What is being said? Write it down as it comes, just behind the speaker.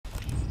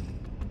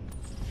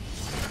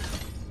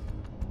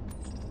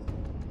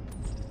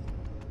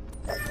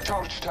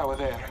Torch tower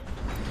there.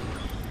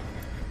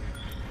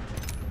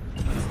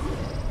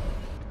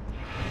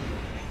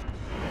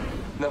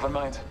 Never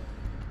mind.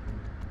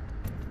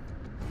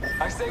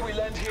 I say we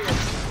land here.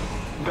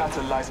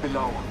 Battle lies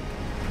below.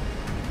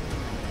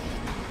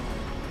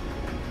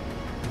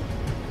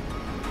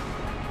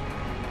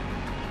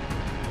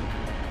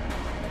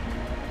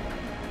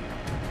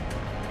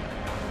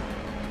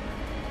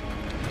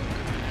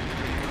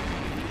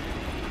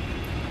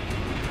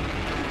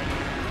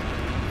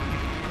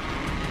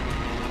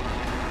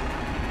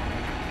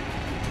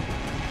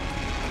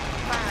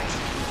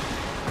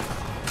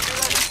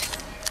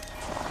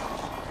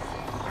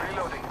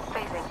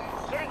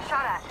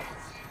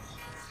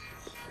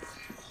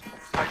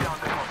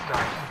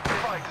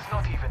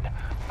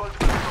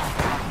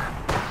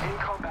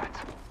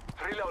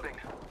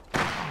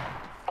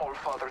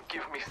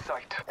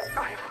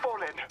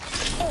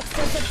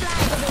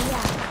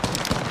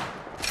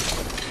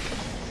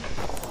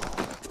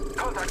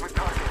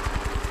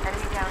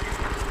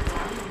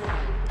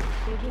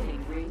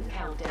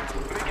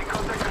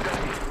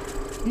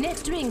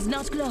 Next ring's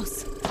not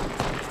close.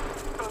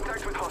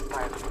 Contact with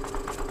hostile.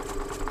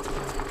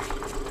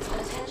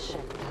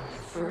 Attention.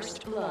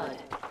 First blood.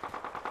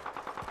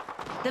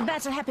 The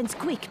battle happens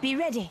quick. Be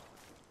ready.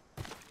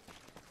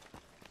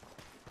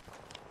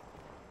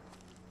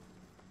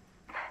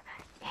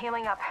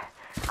 Healing up.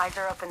 Eyes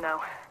are open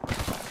though.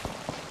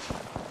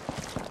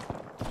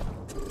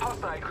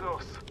 Hostile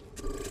close.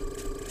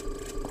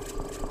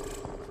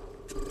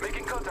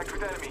 Making contact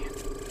with enemy.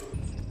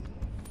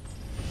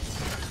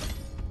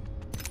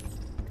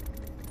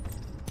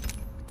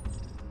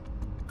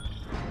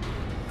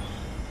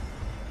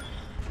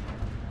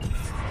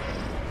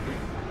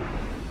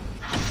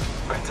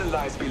 Better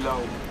lies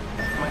below.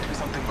 Might be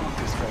something good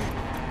this way.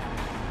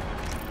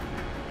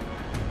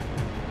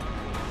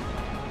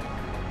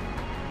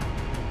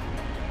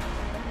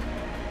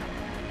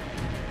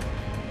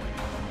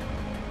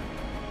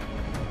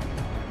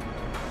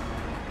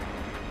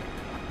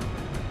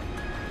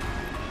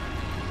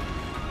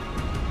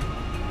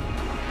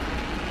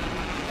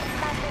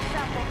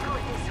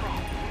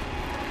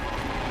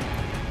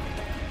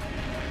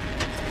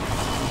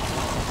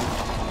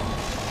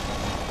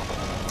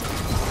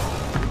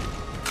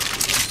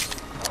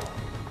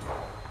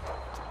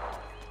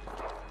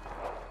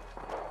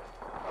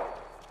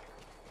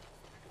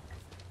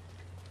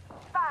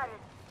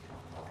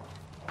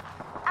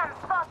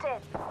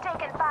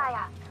 Taking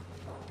fire.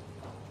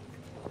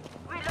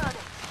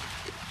 Reloading.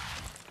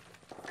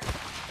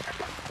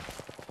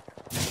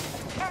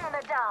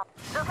 Enemy down.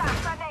 Look out,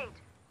 grenade.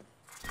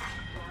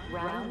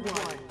 Round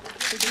one.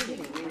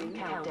 Beginning ring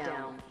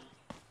countdown.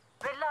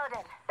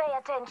 Reloading. Pay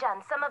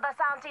attention. Some of us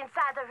aren't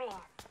inside the ring.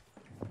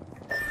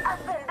 Up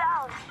and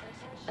down.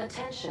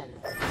 Attention.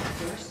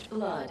 First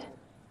blood.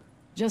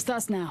 Just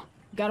us now.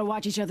 Gotta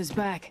watch each other's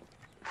back.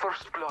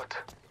 First blood.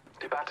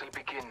 The battle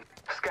begin.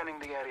 Scanning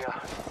the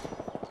area.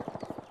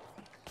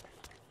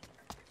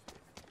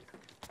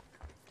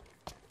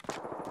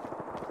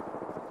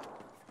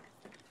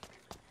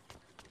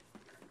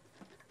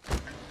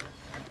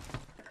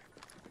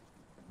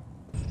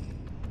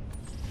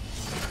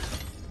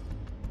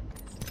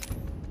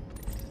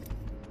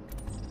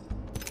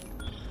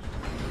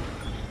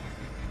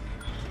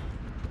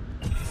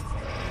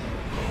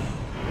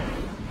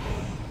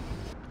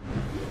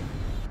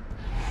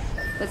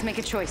 Let's make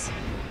a choice.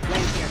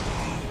 Land here.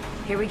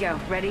 Here we go.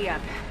 Ready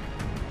up.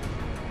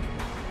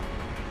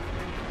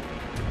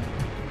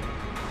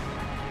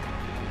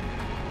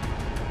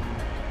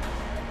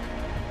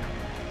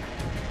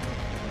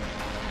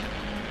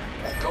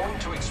 Going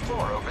to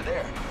explore over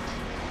there.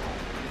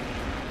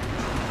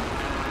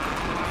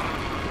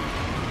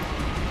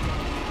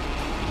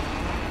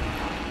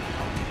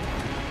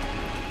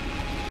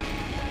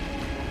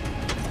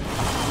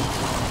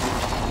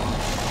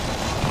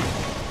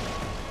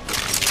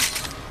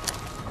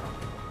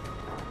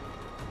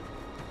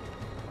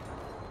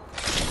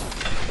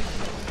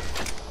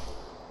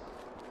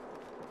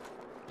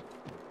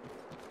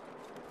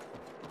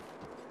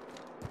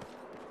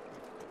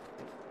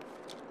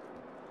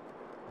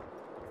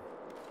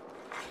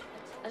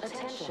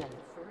 Attention.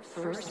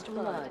 First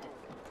blood.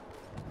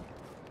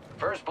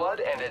 First blood,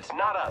 and it's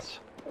not us.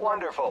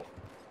 Wonderful.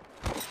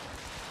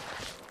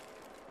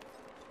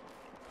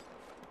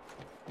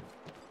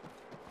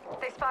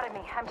 They spotted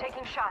me. I'm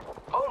taking shot.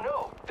 Oh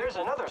no, there's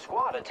another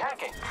squad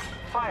attacking.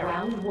 Fire.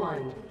 Round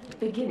one.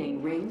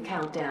 Beginning ring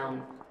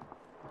countdown.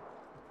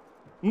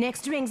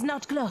 Next ring's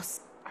not close.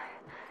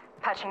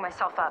 Patching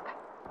myself up.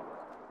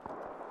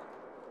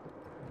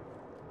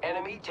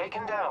 Enemy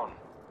taken down.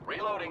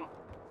 Reloading.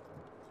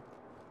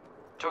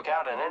 Took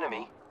out an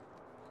enemy.